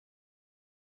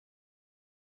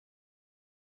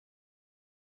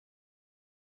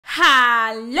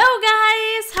Hello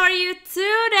guys, how are you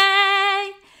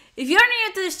today? If you're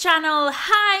new to this channel,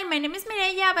 hi, my name is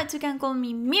Mireia, but you can call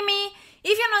me Mimi.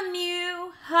 If you're not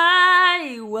new,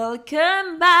 hi,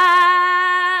 welcome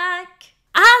back.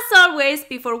 As always,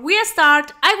 before we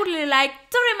start, I would really like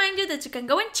to remind you that you can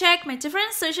go and check my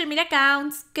different social media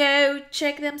accounts. Go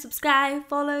check them, subscribe,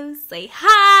 follow, say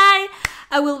hi.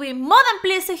 I will be more than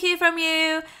pleased to hear from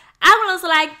you. I would also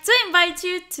like to invite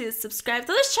you to subscribe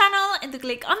to this channel and to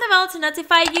click on the bell to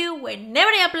notify you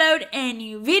whenever I upload a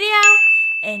new video.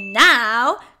 And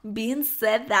now, being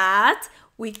said that,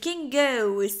 we can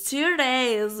go with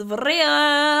today's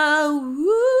video.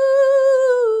 Woo!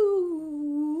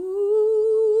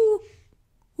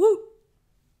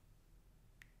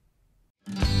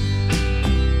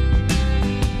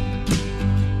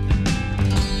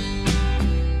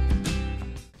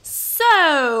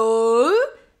 So,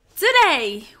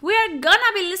 today we are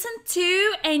gonna be listening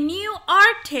to a new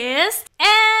artist,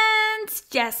 and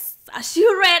yes, as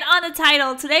you read on the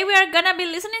title, today we are gonna be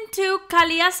listening to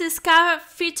Kalia Siska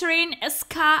featuring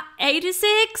Ska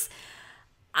 86.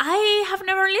 I have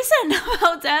never listened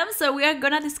about them, so we are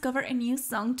gonna discover a new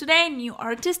song today, a new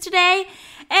artist today,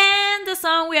 and the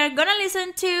song we are gonna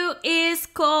listen to is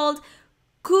called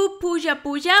Puja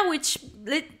Puja, which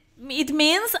it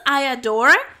means I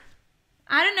adore.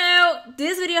 I don't know,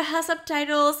 this video has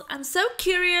subtitles. I'm so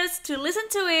curious to listen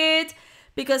to it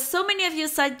because so many of you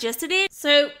suggested it.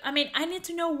 So, I need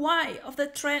to know why of the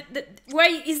trend.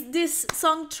 Why is this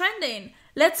song trending?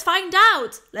 Let's find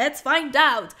out. Let's find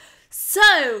out.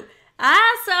 So,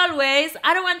 as always,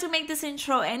 I don't want to make this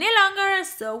intro any longer.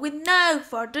 So, with no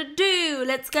further ado,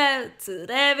 let's go to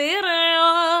the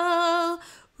video.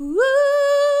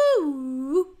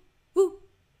 Woo! Woo!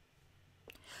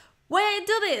 Why I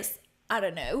do this? I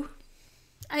don't know.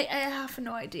 I have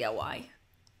no idea why.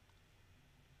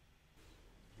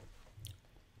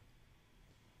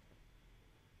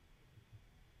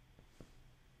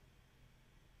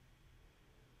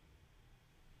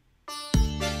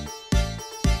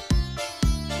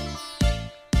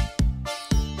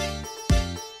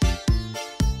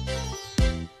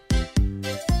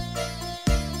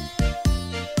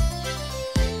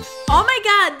 Oh my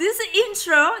god, this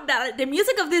intro, the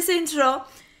music of this intro,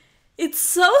 it's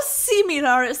so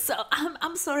similar. So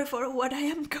I'm sorry for what I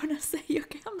am gonna say.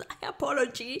 Okay,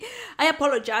 I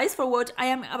apologize for what I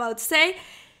am about to say.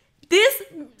 This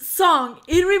song,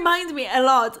 it reminds me a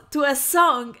lot to a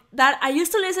song that I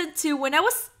used to listen to when I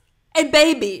was a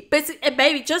baby. Basically, a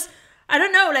baby, just I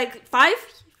don't know, like 5,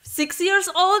 6 years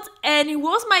old, and it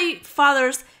was my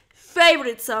father's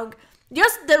favorite song.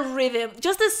 Just the rhythm,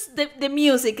 just the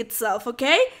music itself.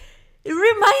 Okay, it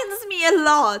reminds me a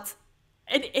lot.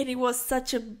 And it was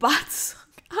such a bad song.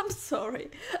 I'm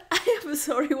sorry. I am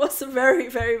sorry. It was a very,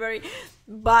 very, very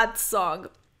bad song.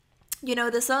 You know,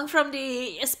 the song from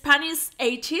the Spanish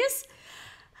 80s?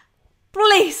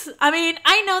 Please.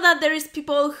 I know that there is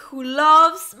people who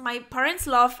loves, my parents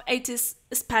love 80s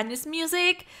Spanish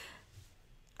music.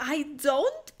 I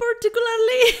don't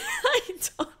particularly. I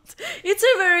don't. It's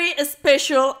a very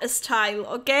special style,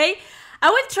 okay? I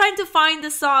will try to find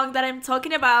the song that I'm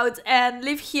talking about and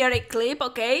leave here a clip,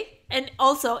 okay? And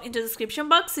also in the description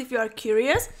box if you are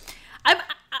curious.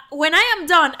 When I am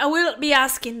done, I will be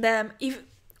asking them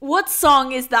what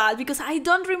song is that, because I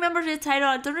don't remember the title,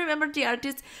 I don't remember the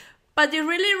artist, but it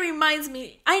really reminds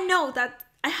me. I know that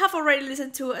I have already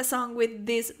listened to a song with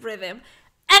this rhythm.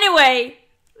 Anyway,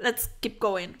 let's keep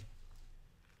going.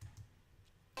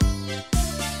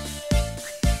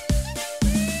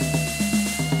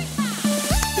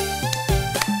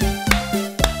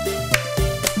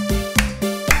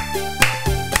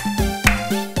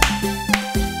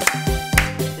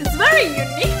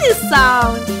 Unique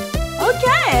sound.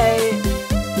 Okay.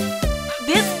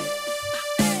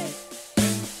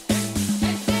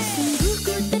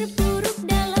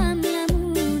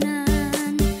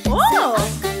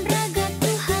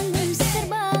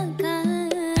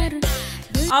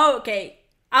 Oh, okay.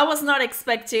 I was not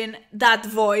expecting that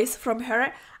voice from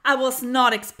her. I was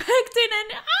not expecting,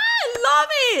 and I love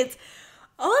it.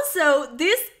 Also,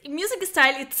 this music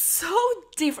style, it's so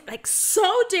different, like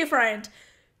so different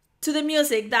to the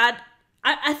music that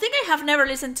I think I have never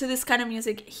listened to this kind of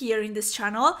music here in this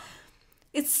channel.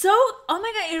 It's so, oh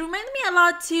my god, it reminds me a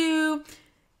lot to,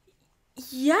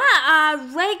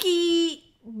 reggae,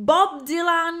 Bob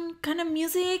Dylan kind of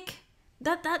music,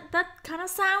 that kind of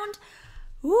sound.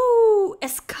 Ooh,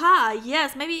 ska,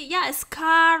 yes, maybe, yeah,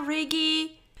 ska,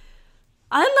 reggae.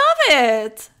 I love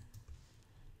it.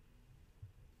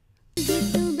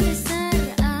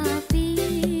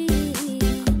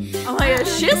 Oh my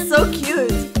gosh, she's so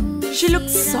cute. She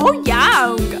looks so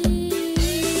young.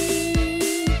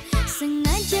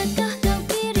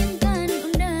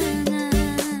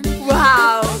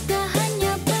 Wow.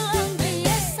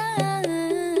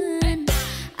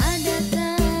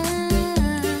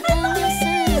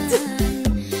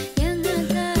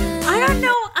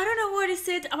 I don't know what is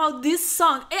it about this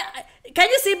song. Can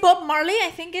you see Bob Marley?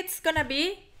 I think it's gonna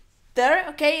be there,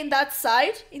 okay, in that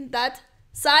side,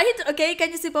 okay.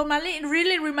 Can you see Bob Marley? It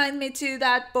really reminds me to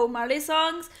that Bob Marley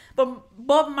songs,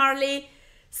 Bob Marley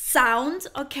sound,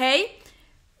 okay.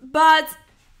 But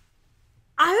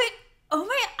I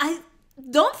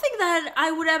don't think that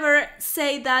I would ever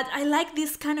say that I like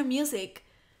this kind of music.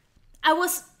 I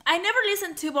never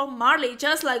listened to Bob Marley,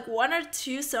 just like one or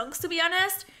two songs, to be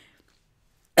honest.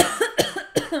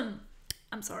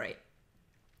 I'm sorry.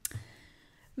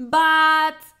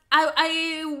 But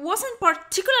I wasn't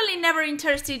particularly never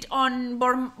interested on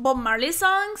Bob Marley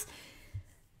songs.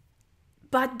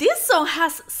 But this song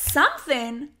has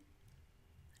something.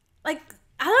 Like,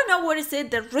 I don't know what is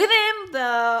it, the rhythm,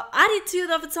 the attitude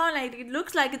of the song. Like, it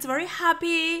looks like it's very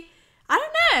happy. I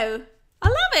don't know. I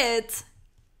love it.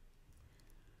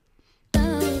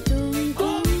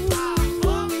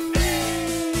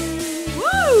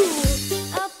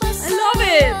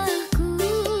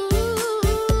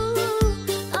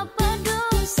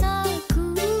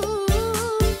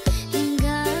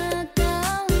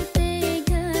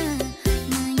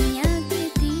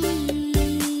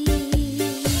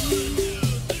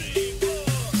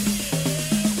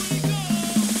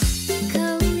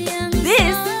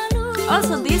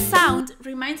 Also, this sound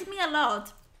reminds me a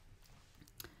lot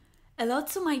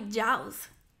to my jaws.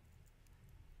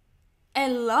 A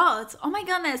lot. Oh my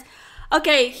goodness.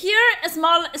 Okay, here a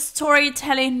small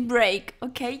storytelling break.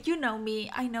 Okay, you know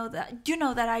me. I know that. You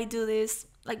know that I do this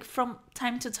like from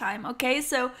time to time. Okay,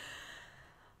 so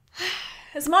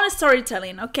a small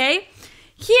storytelling. Okay,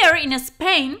 here in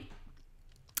Spain,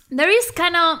 there is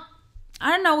kind of,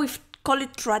 I don't know if call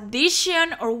it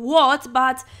tradition or what,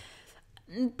 but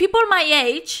people my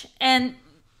age and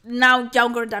now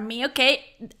younger than me, okay,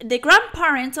 the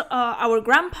grandparents, our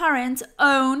grandparents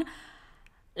own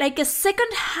like a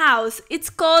second house. It's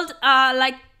called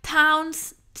like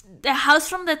towns, the house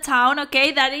from the town,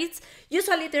 okay, that is,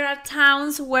 usually there are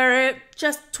towns where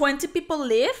just 20 people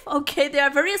live, okay, they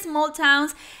are very small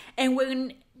towns, and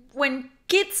when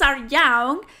kids are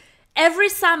young, every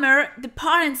summer the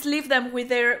parents leave them with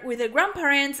their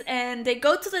grandparents, and they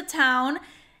go to the town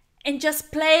and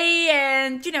just play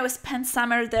and, you know, spend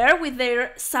summer there with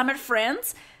their summer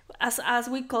friends, as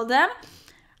we call them.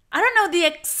 I don't know the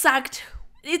exact.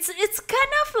 It's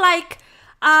kind of like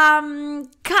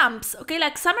camps, okay,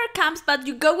 like summer camps, but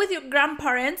you go with your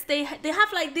grandparents. They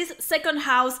have like this second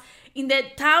house in the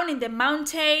town, in the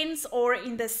mountains or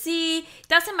in the sea. It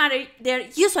doesn't matter. They're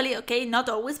usually, okay, not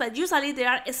always, but usually they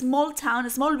are a small town,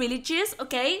 small villages,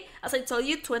 okay. As I told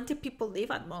you, 20 people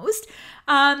live at most,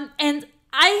 and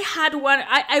I had one.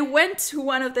 I went to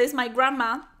one of those. My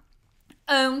grandma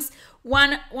owns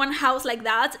one house like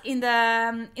that in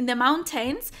the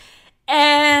mountains,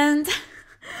 and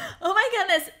oh my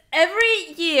goodness!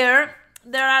 Every year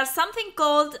there are something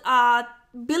called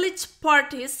village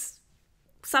parties,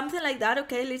 something like that.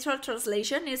 Okay, literal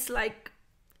translation is like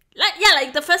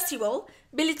the festival,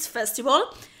 village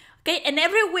festival. Okay, and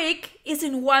every week is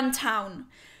in one town,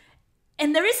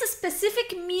 and there is a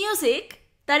specific music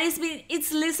that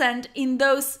it's listened in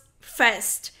those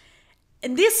fest,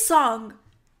 and this song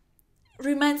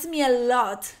reminds me a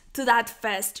lot to that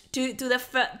fest, to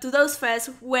those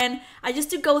fests when I used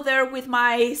to go there with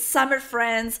my summer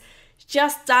friends,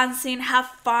 just dancing, have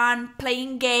fun,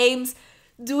 playing games,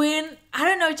 doing, I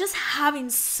don't know, just having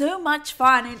so much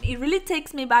fun, and it really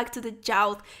takes me back to the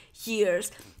youth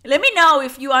years. Let me know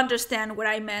if you understand what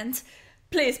I meant.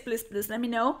 Please let me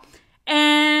know.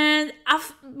 And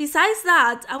besides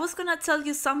that, I was gonna tell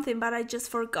you something, but I just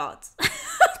forgot.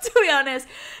 To be honest,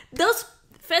 those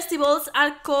festivals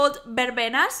are called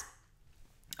verbenas.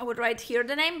 I would write here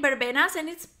the name verbenas, and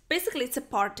it's a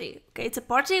party. Okay, it's a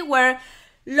party where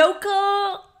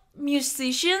local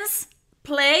musicians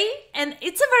play, and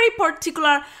it's a very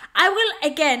particular. I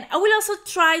will also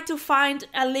try to find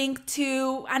a link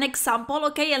to an example.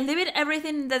 Okay, and leave it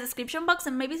everything in the description box,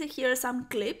 and maybe here some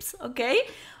clips. Okay.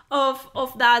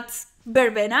 Of that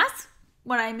verbenas,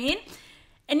 what I mean.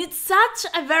 And it's such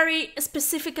a very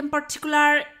specific and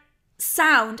particular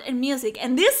sound and music.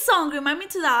 And this song reminds me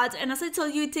to that. And as I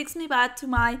told you, it takes me back to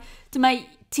my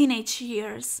teenage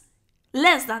years.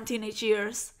 Less than teenage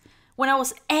years. When I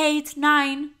was 8,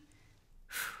 9.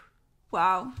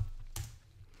 Wow.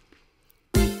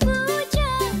 Puja,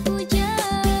 puja.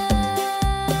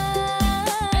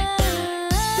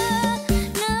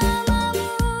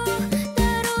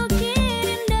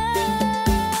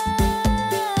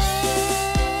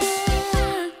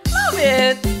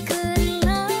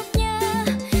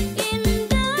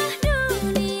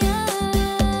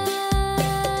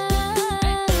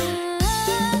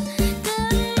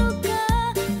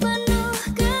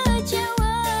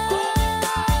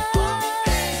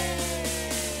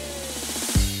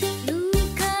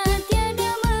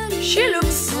 She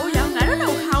looks so young. I don't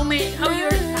know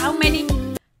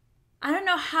I don't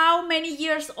know how many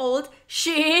years old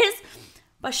she is,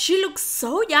 but she looks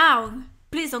so young.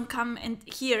 Please don't come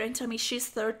here and tell me she's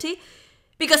 30,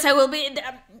 because I will be in the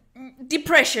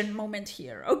depression moment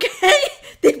here, okay?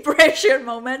 Depression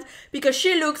moment, because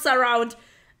she looks around,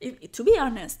 to be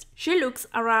honest, she looks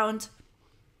around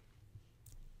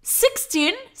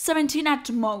 16, 17 at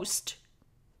most,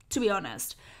 to be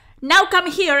honest. Now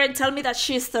come here and tell me that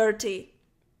she's 30,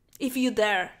 if you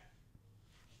dare.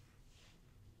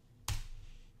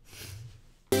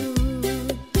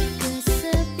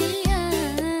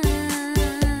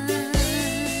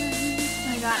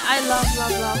 I love.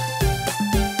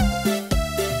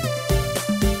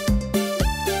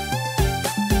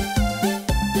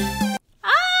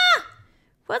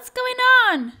 What's going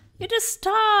on? You just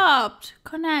stopped.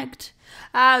 Connect.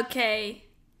 Okay.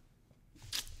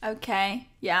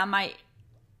 Yeah, my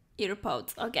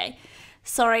earpods. Okay.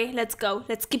 Sorry, let's go.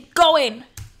 Let's keep going.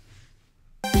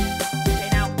 Okay,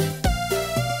 now.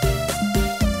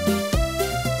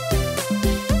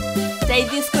 They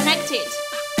disconnected.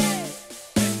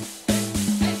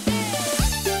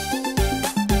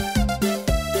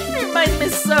 Reminds me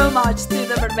so much to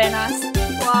the verbenas.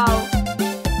 Wow.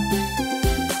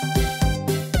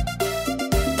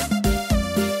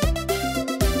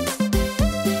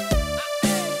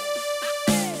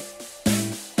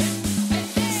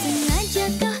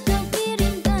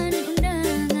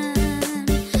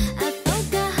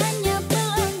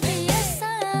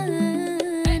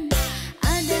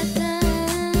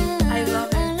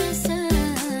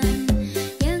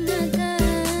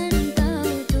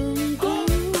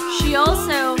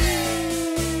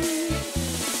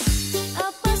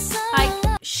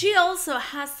 She also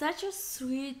has such a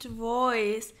sweet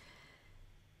voice.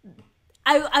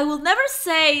 I will never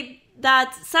say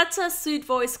that such a sweet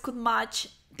voice could match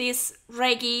this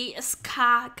reggae,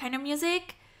 ska kind of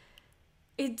music.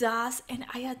 It does, and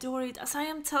I adore it. As I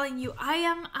am telling you, I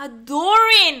am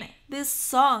adoring this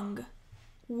song.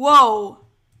 Whoa.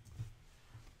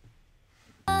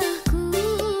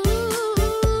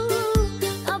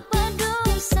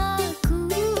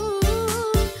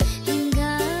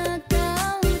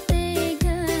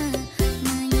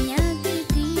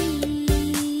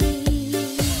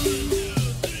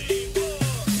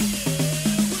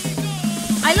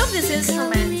 I love this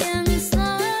instrument.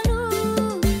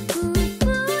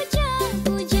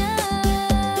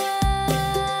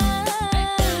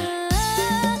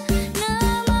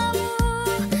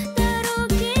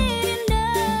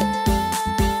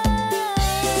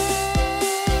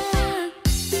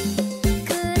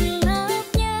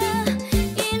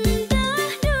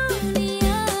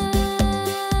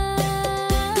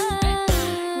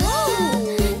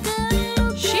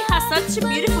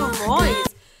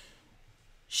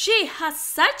 She has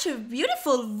such a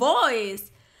beautiful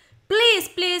voice. Please,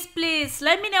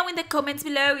 let me know in the comments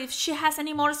below if she has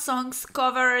any more songs,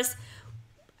 covers,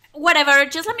 whatever.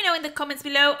 Just let me know in the comments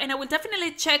below and I will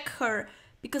definitely check her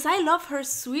because I love her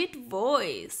sweet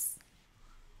voice.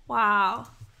 Wow.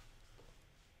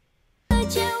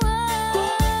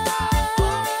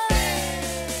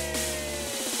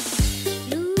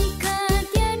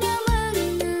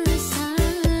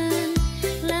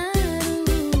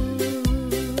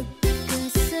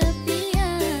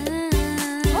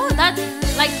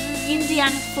 Like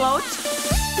Indian float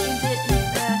in the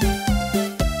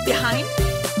behind.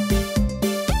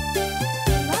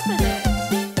 Love it.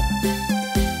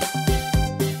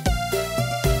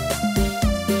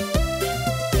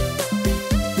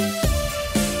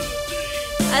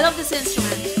 I love this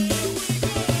instrument.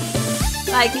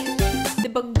 Like the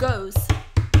bongos.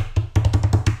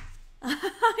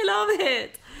 I love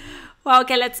it. Wow.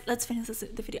 Okay, let's finish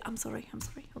the video. I'm sorry.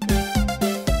 Okay.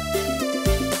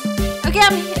 Okay,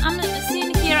 I'm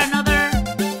seeing here another,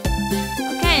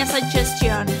 a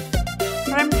suggestion.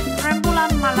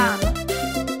 Rembulan Malam.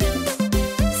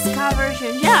 Ska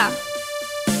version, yeah.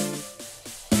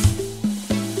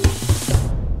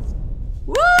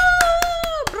 Woo!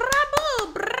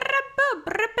 Bravo!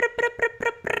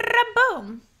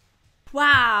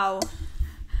 Wow.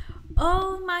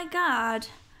 Oh my god.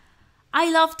 I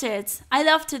loved it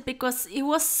because it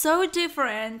was so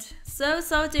different, so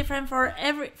different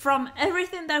from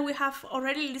everything that we have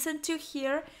already listened to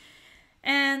here,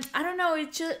 and I don't know,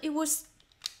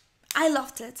 I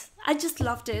loved it. I just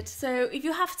loved it. So if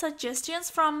you have suggestions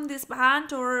from this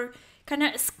band or kind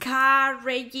of ska,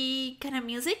 reggae kind of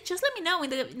music, just let me know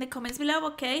in the comments below.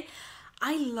 Okay,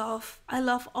 I love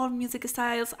all music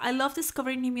styles. I love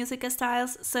discovering new music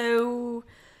styles. So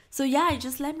yeah,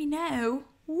 just let me know.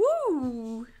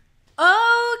 Woo!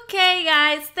 Okay,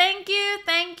 guys, thank you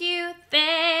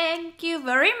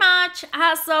very much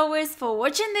as always for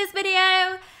watching this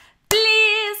video.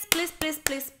 Please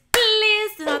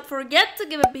do not forget to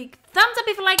give a big thumbs up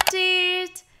if you liked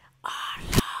it or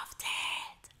loved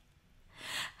it.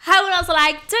 I would also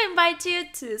like to invite you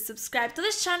to subscribe to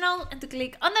this channel and to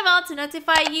click on the bell to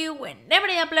notify you whenever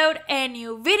I upload a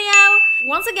new video.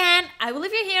 Once again, I will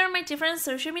leave you here on my different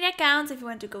social media accounts if you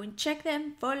want to go and check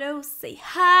them, follow, say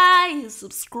hi,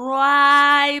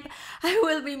 subscribe. I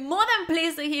will be more than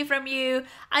pleased to hear from you.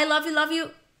 I love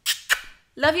you.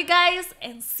 Love you guys,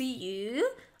 and see you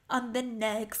on the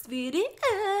next video.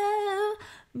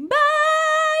 Bye.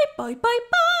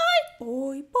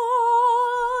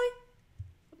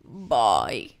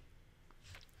 Bye.